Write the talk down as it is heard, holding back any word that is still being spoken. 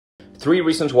3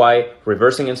 reasons why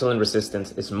reversing insulin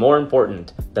resistance is more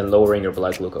important than lowering your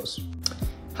blood glucose.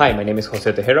 Hi, my name is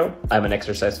Jose Tejero. I'm an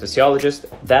exercise physiologist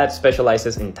that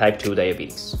specializes in type 2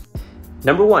 diabetes.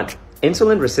 Number 1,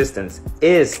 insulin resistance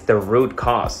is the root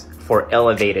cause for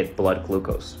elevated blood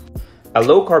glucose. A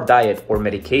low-carb diet or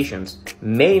medications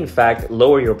may in fact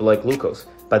lower your blood glucose,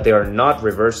 but they are not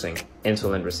reversing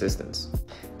insulin resistance.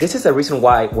 This is the reason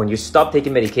why when you stop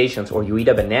taking medications or you eat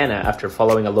a banana after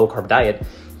following a low-carb diet,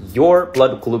 your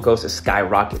blood glucose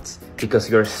skyrockets because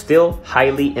you're still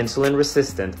highly insulin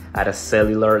resistant at a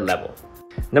cellular level.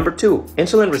 Number 2,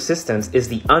 insulin resistance is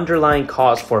the underlying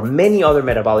cause for many other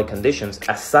metabolic conditions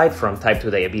aside from type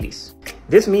 2 diabetes.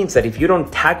 This means that if you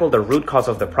don't tackle the root cause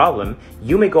of the problem,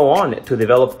 you may go on to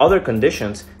develop other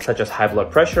conditions such as high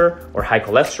blood pressure or high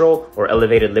cholesterol or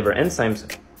elevated liver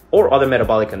enzymes or other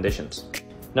metabolic conditions.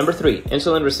 Number 3,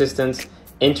 insulin resistance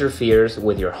interferes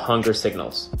with your hunger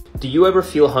signals. Do you ever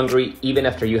feel hungry even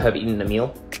after you have eaten a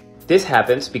meal? This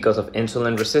happens because of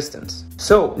insulin resistance.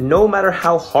 So, no matter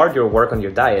how hard you work on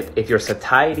your diet, if your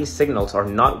satiety signals are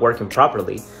not working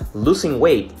properly, losing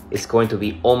weight is going to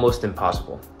be almost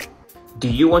impossible. Do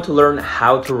you want to learn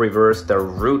how to reverse the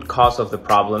root cause of the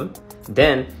problem?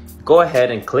 Then, go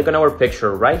ahead and click on our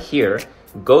picture right here,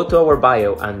 go to our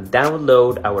bio and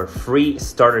download our free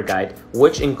starter guide,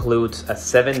 which includes a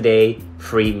 7-day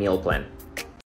free meal plan.